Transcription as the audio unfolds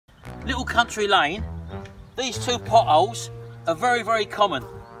little country lane, these two potholes are very, very common.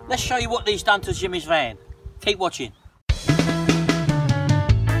 Let's show you what these done to Jimmy's van. Keep watching.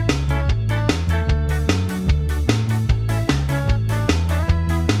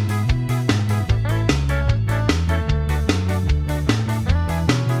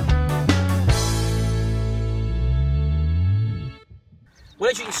 Well,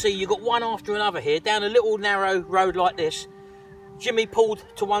 as you can see, you've got one after another here, down a little narrow road like this. Jimmy pulled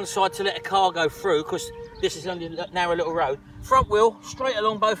to one side to let a car go through, because this is only a narrow little road. Front wheel, straight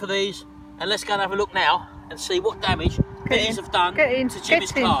along both of these, and let's go and have a look now and see what damage these have done to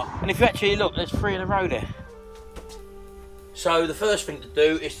Jimmy's car. And if you actually look, there's three in the road there. So the first thing to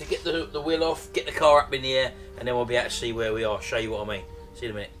do is to get the wheel off, get the car up in the air, and then we'll be able to see where we are, show you what I mean. See you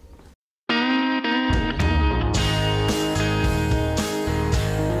in a minute.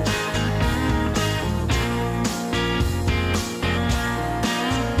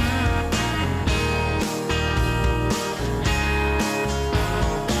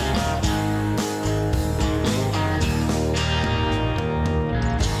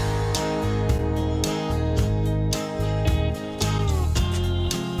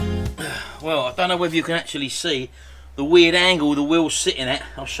 Well, I don't know whether you can actually see the weird angle the wheel's sitting at.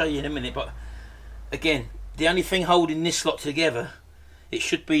 I'll show you in a minute, but again, the only thing holding this lot together, it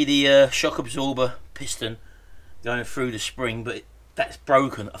should be the shock absorber piston going through the spring, but that's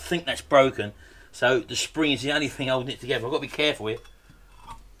broken. I think that's broken, so the spring is the only thing holding it together. I've got to be careful here,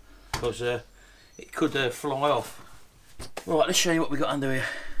 because it could fly off. Right, let's show you what we've got under here.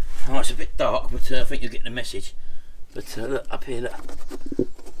 Oh, it's a bit dark, but I think you'll get the message. But look, up here, look.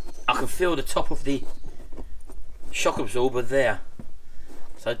 I can feel the top of the shock absorber there.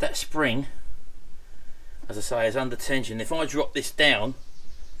 So that spring, as I say, is under tension. If I drop this down,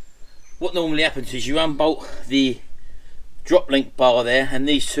 what normally happens is you unbolt the drop link bar there and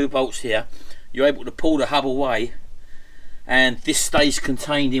these two bolts here. You're able to pull the hub away and this stays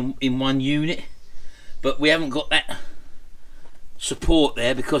contained in one unit. But we haven't got that support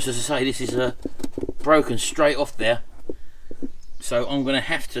there because, as I say, this is broken straight off there. So I'm going to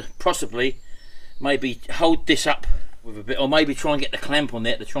have to possibly maybe hold this up with a bit, or maybe try and get the clamp on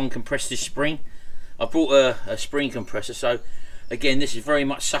there to try and compress this spring. I brought a spring compressor, so again, this is very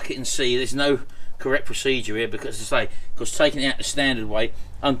much suck it and see. There's no correct procedure here because, as I say, because taking it out the standard way,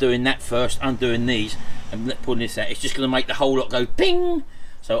 undoing that first, undoing these, and pulling this out, it's just going to make the whole lot go ping.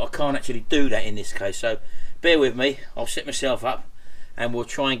 So I can't actually do that in this case. So bear with me. I'll set myself up, and we'll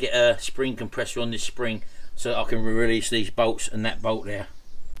try and get a spring compressor on this spring, so I can release these bolts and that bolt there.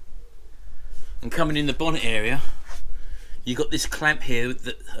 And coming in the bonnet area, you've got this clamp here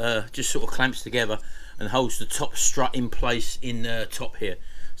that just sort of clamps together and holds the top strut in place in the top here.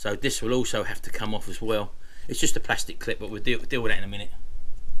 So this will also have to come off as well. It's just a plastic clip, but we'll deal with that in a minute.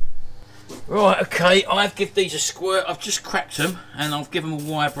 Right, okay, I've given these a squirt. I've just cracked them and I've given them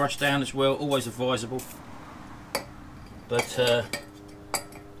a wire brush down as well, always advisable. But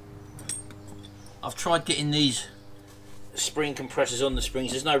I've tried getting these spring compressors on the springs.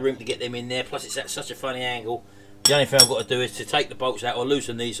 There's no room to get them in there, plus it's at such a funny angle. The only thing I've got to do is to take the bolts out or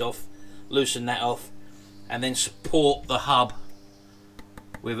loosen these off, loosen that off, and then support the hub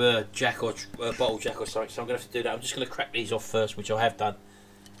with a jack or a bottle jack or something. So I'm going to have to do that. I'm just going to crack these off first, which I have done,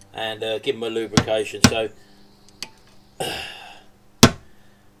 and give them a lubrication. So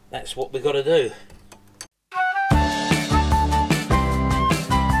that's what we've got to do.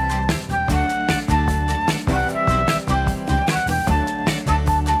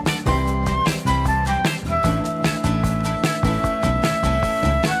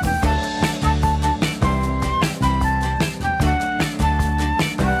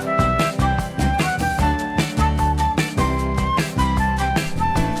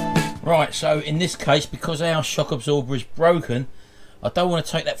 Right, so in this case, because our shock absorber is broken, I don't want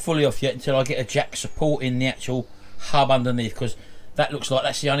to take that fully off yet until I get a jack supporting the actual hub underneath, because that looks like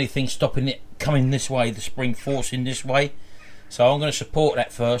that's the only thing stopping it coming this way, the spring forcing this way. So I'm going to support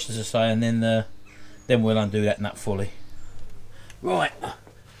that first, as I say, and then we'll undo that nut fully. Right,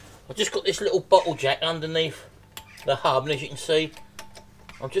 I've just got this little bottle jack underneath the hub, and as you can see,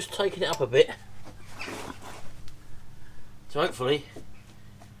 I'm just taking it up a bit to hopefully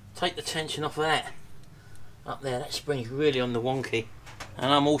take the tension off of that. Up there, that spring's really on the wonky,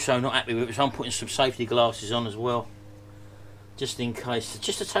 and I'm also not happy with it, so I'm putting some safety glasses on as well, just in case,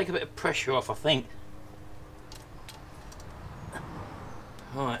 just to take a bit of pressure off, I think.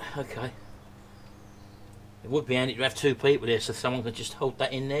 Right, okay. It would be handy to have two people there so someone could just hold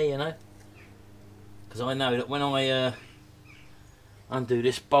that in there, you know, because I know that when I undo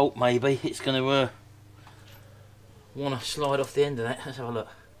this bolt, maybe it's going to want to slide off the end of that. Let's have a look.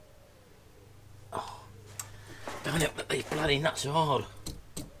 Don't help that these bloody nuts are hard.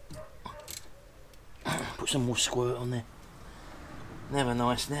 Put some more squirt on there. Never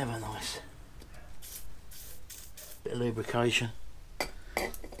nice, never nice. Bit of lubrication.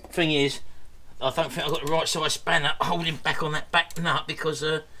 Thing is, I don't think I've got the right size spanner holding back on that back nut, because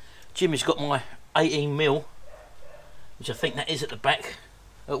Jimmy's got my 18mm, which I think that is at the back,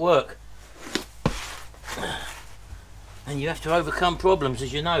 at work. And you have to overcome problems,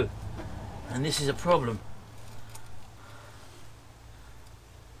 as you know, and this is a problem.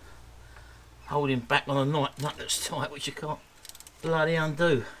 Holding back on a nut that's tight, which you can't bloody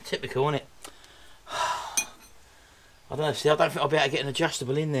undo. Typical, isn't it? I don't know, see, I don't think I'll be able to get an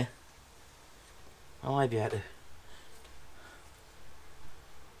adjustable in there. I might be able to.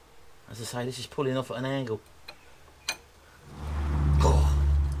 As I say, this is pulling off at an angle. Oh,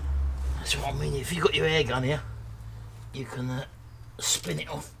 that's what I mean. If you've got your air gun here, you can spin it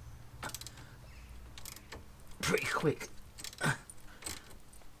off pretty quick.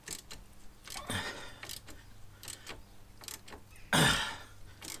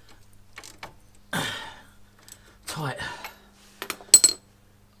 Tight.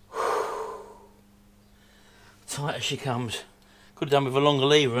 Tight as she comes. Could have done with a longer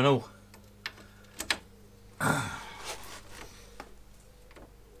lever and all.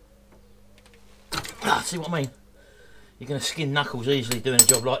 See what I mean? You're going to skin knuckles easily doing a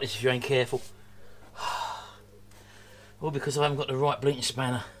job like this if you ain't careful. All because I haven't got the right blinking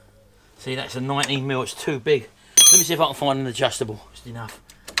spanner. See, that's a 19mm, it's too big. Let me see if I can find an adjustable. Just enough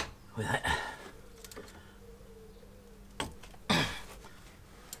with that.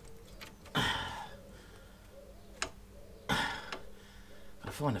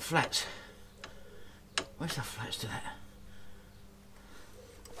 Gotta find the flats. Where's the flats to that?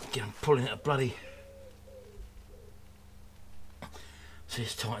 Again, I'm pulling at a bloody... See,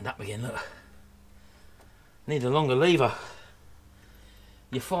 it's tightened up again, look. Need a longer lever.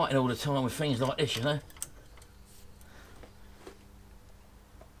 You're fighting all the time with things like this, you know.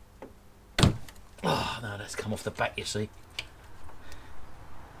 Oh, no, that's come off the back, you see.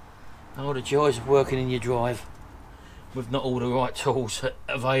 Oh, the joys of working in your drive with not all the right tools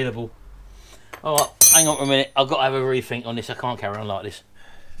available. Alright, hang on for a minute. I've got to have a rethink on this. I can't carry on like this.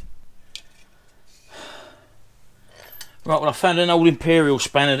 Right, well, I found an old Imperial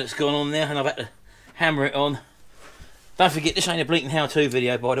spanner that's gone on there, and I've had to hammer it on. Don't forget, this ain't a blinking how-to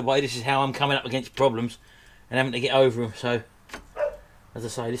video, by the way. This is how I'm coming up against problems and having to get over them. So, as I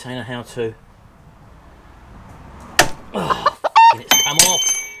say, this ain't a how-to. Oh, it's come off.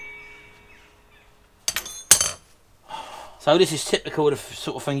 So this is typical of the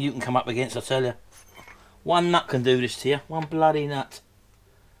sort of thing you can come up against, I tell you. One nut can do this to you. One bloody nut.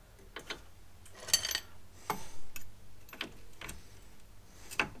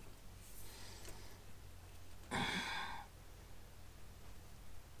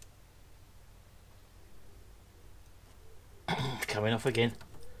 Coming off again.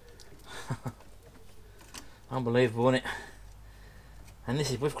 Unbelievable, isn't it? And this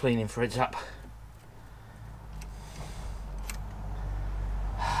is with cleaning threads up.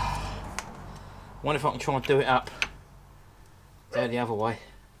 Wonder if I can try and do it up. Go the other way.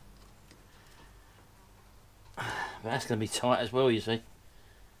 But that's going to be tight as well, you see.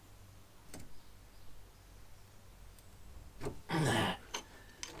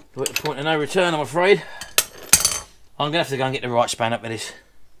 We're at the point of no return, I'm afraid. I'm going to have to go and get the right span up with this.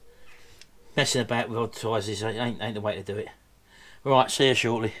 Messing about with odd sizes ain't the way to do it. Right, see you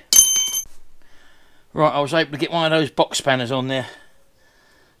shortly. Right, I was able to get one of those box spanners on there,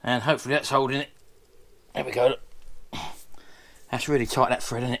 and hopefully that's holding it. There we go, look. That's really tight, that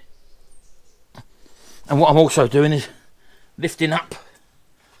thread, isn't it? And what I'm also doing is lifting up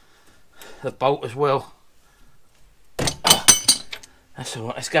the bolt as well. That's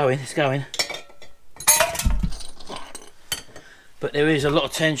alright, it's going. But there is a lot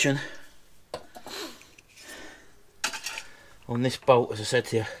of tension on this bolt, as I said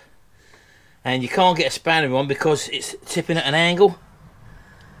to you. And you can't get a spanner on because it's tipping at an angle.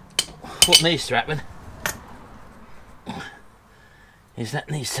 What needs to happen is that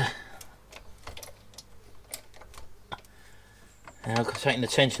needs to... Now I'm taking the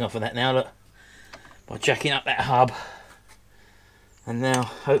tension off of that now, look. By jacking up that hub. And now,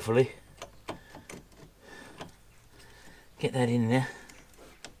 hopefully, get that in there.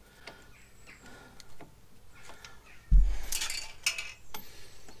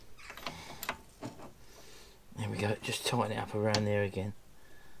 There we go, just tighten it up around there again.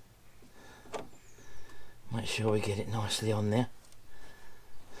 Make sure we get it nicely on there.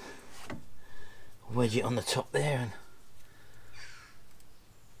 Wedge it on the top there and...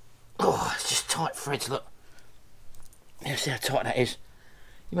 Oh, it's just tight threads, look. Yeah, see how tight that is.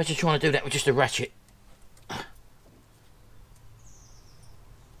 Imagine trying to do that with just a ratchet.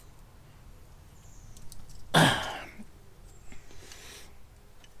 Now,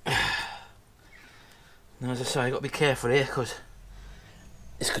 as I say, I've got to be careful here because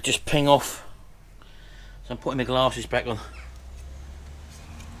this could just ping off. So I'm putting my glasses back on.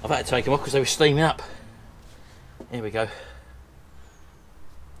 I've had to take them off because they were steaming up. Here we go.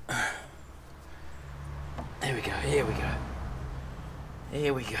 There we go, here we go.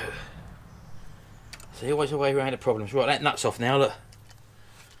 Here we go. See, always a way around the problems. Right, that nut's off now, look.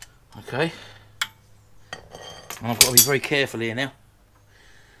 Okay. And I've got to be very careful here now.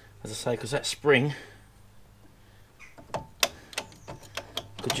 As I say, because that spring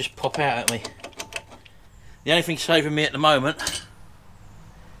could just pop out at me. The only thing saving me at the moment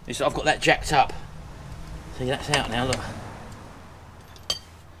is that I've got that jacked up. See, that's out now, look.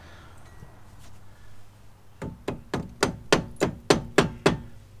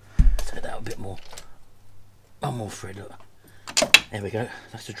 Take that a bit more. One more thread, look. There we go.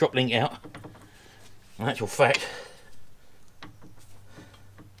 That's the drop link out. In actual fact,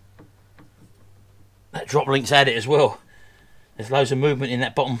 that drop link's had it as well. There's loads of movement in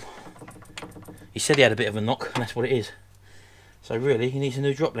that bottom. He said he had a bit of a knock, and that's what it is. So really, he needs a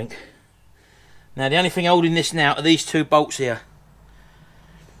new drop link. Now the only thing holding this now are these two bolts here.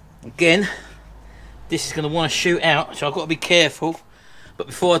 Again, this is going to want to shoot out, so I've got to be careful. But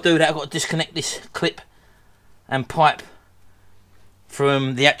before I do that, I've got to disconnect this clip and pipe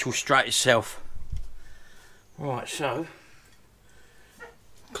from the actual strut itself. Right, so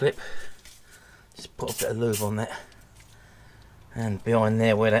clip. Just put a bit of lube on that. And behind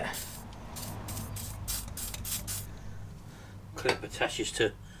there where that clip attaches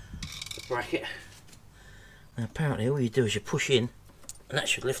to the bracket. And apparently all you do is you push in and that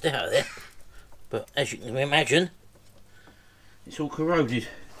should lift out of there. But as you can imagine, it's all corroded.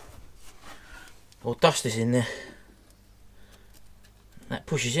 Or dust is in there. That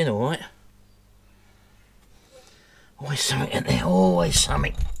pushes in alright. Always something in there, always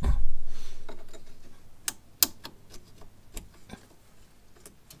something.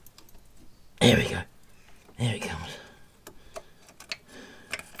 There we go. There it comes.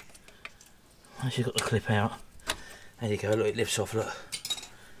 Once you've got the clip out, there you go, look, it lifts off, look.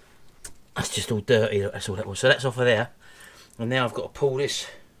 That's just all dirty, look, that's all that was. So that's off of there. And now I've got to pull this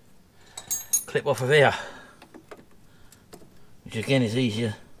clip off of here. Which again is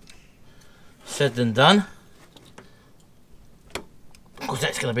easier said than done. Because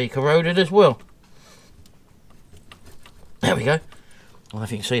that's going to be corroded as well. There we go. I don't know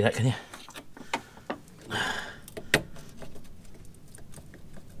if you can see that, can you?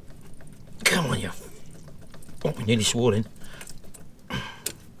 Come on, you. Oh, we nearly swallowed.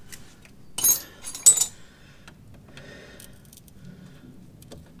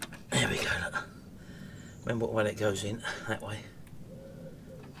 There we go, look. Remember what way that goes in, that way.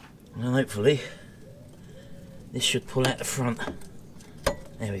 And hopefully this should pull out the front.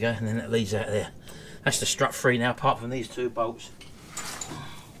 There we go, and then that leads out of there. That's the strut free now, apart from these two bolts.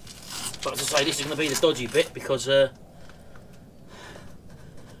 But as I say, this is going to be the dodgy bit because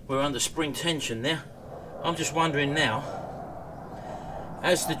we're under spring tension there. I'm just wondering now,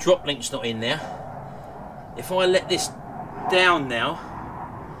 as the drop link's not in there, if I let this down now,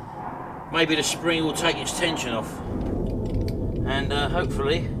 maybe the spring will take its tension off. And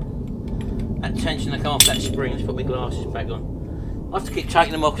hopefully that tension will come off that spring. Let's put my glasses back on. I have to keep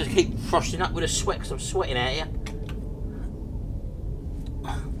taking them off because I keep frosting up with a sweat because I'm sweating out here.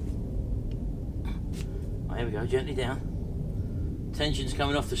 There we go, gently down. Tension's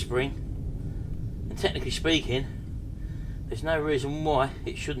coming off the spring. And technically speaking, there's no reason why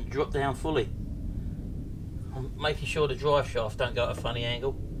it shouldn't drop down fully. I'm making sure the drive shaft don't go at a funny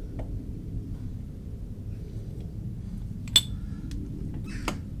angle.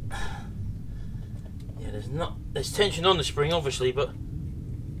 There's tension on the spring obviously, but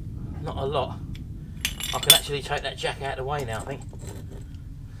not a lot. I can actually take that jack out of the way now, I think.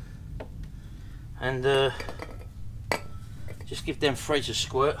 And just give them threads a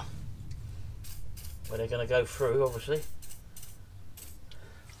squirt where they're going to go through, obviously.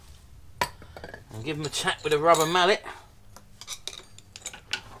 And give them a tap with a rubber mallet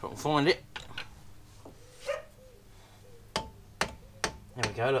if I can find it. There we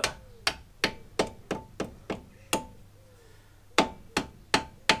go, look.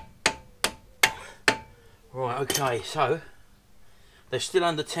 Right, okay, so they're still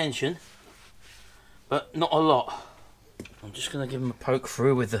under tension, but not a lot. I'm just going to give them a poke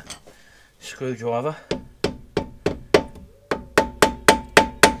through with the screwdriver.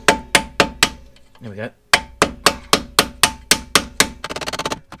 There we go.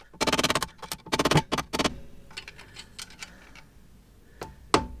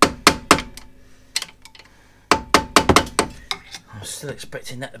 still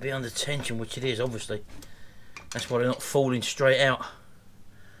expecting that to be under tension, which it is, obviously. That's why they're not falling straight out.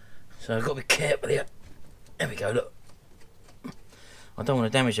 So I've got to be careful here. There we go, look. I don't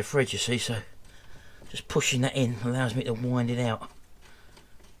want to damage the thread, you see, so just pushing that in allows me to wind it out.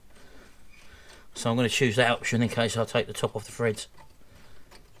 So I'm going to choose that option in case I take the top off the threads.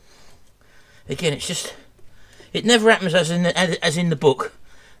 Again, it's just, it never happens as in the book.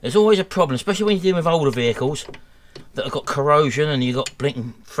 There's always a problem, especially when you're dealing with older vehicles that have got corrosion and you've got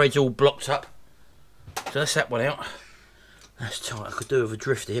blinking threads all blocked up. So that's that one out. That's tight. I could do with a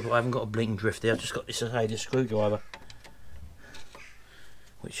drift here, but I haven't got a blinking drift here. I've just got this Ada screwdriver,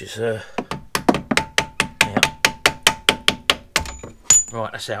 which is out.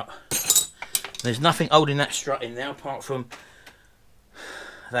 Right, that's out. There's nothing holding that strut in now apart from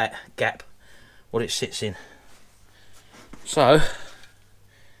that gap, what it sits in. So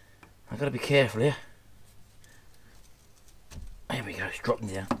I've got to be careful here. There we go, it's dropping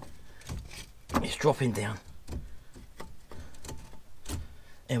down. It's dropping down.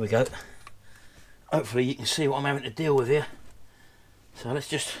 There we go. Hopefully you can see what I'm having to deal with here. So let's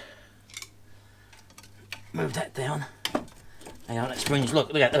just move that down. Hang on, that spring's,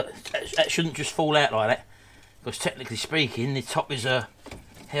 look at that. That shouldn't just fall out like that, because technically speaking the top is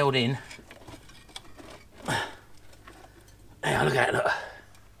held in. Hang on, look at it, look.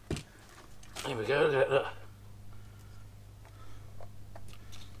 There we go, look at it, look.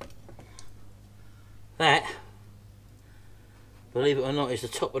 That, believe it or not, is the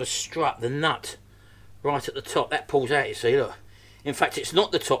top of the strut, the nut right at the top. That pulls out, you see, look. In fact, it's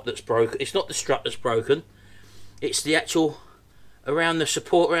not the top that's broken, it's not the strut that's broken, it's the actual around the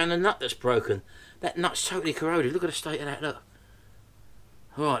support around the nut that's broken. That nut's totally corroded. Look at the state of that, look.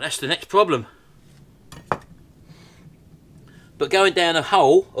 Right, that's the next problem. But going down a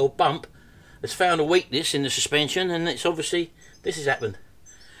hole or bump has found a weakness in the suspension, and it's obviously this has happened.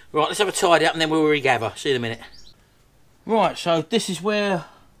 Right, let's have a tidy up and then we'll regather. See you in a minute. Right, so this is where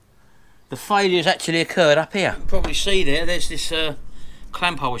the failure's actually occurred, up here. You can probably see there's this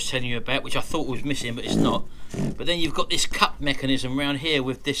clamp I was telling you about, which I thought was missing, but it's not. But then you've got this cup mechanism around here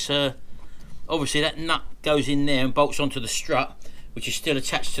with this, obviously that nut goes in there and bolts onto the strut, which is still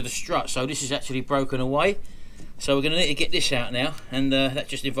attached to the strut. So this is actually broken away. So we're going to need to get this out now, and that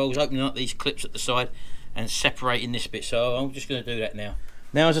just involves opening up these clips at the side and separating this bit. So I'm just going to do that now.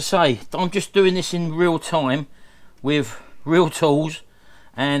 Now, as I say, I'm just doing this in real time with real tools,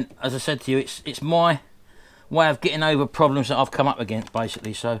 and as I said to you, it's my way of getting over problems that I've come up against,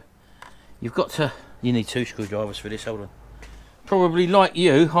 basically. So you've got to, you need 2 screwdrivers for this, hold on. Probably like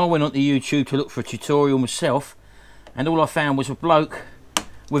you, I went onto YouTube to look for a tutorial myself, and all I found was a bloke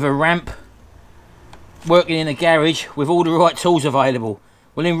with a ramp working in a garage with all the right tools available.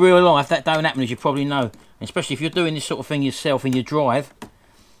 Well, in real life that don't happen, as you probably know, especially if you're doing this sort of thing yourself in your drive.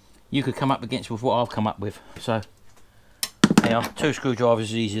 You could come up against with what I've come up with. So there are 2 screwdrivers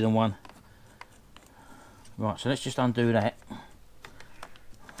is easier than 1. Right, so let's just undo that.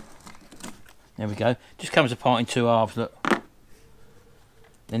 There we go. Just comes apart in 2 halves, look.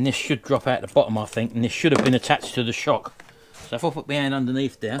 Then this should drop out the bottom, I think, and this should have been attached to the shock. So if I put my hand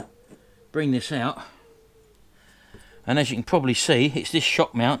underneath there, bring this out, and as you can probably see, it's this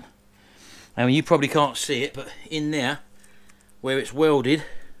shock mount. I mean, you probably can't see it, but in there where it's welded,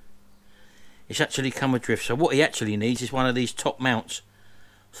 it's actually come adrift. So what he actually needs is one of these top mounts.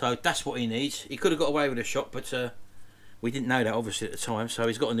 So that's what he needs. He could have got away with a shock, but we didn't know that obviously at the time. So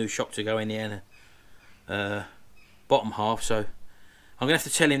he's got a new shock to go in there, and bottom half. So I'm gonna have to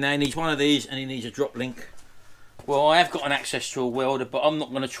tell him now he needs one of these, and he needs a drop link. Well, I have got an access to a welder, but I'm not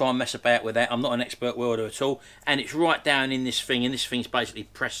going to try and mess about with that. I'm not an expert welder at all, and it's right down in this thing, and this thing's basically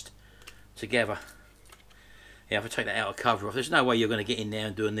pressed together. Yeah, if I take that outer cover off, there's no way you're going to get in there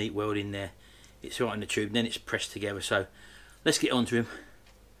and do a neat weld in there. It's right in the tube, and then it's pressed together. So let's get on to him,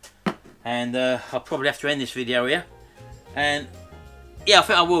 and I'll probably have to end this video here. And yeah, I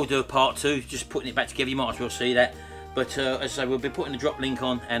think I will do a part 2, just putting it back together. You might as well see that. But as I say, we'll be putting the drop link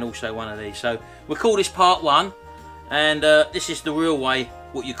on, and also one of these. So we'll call this part 1. And this is the real way,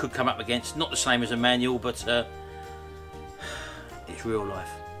 what you could come up against. Not the same as a manual, but it's real life.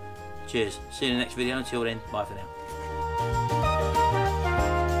 Cheers. See you in the next video. Until then, bye for now.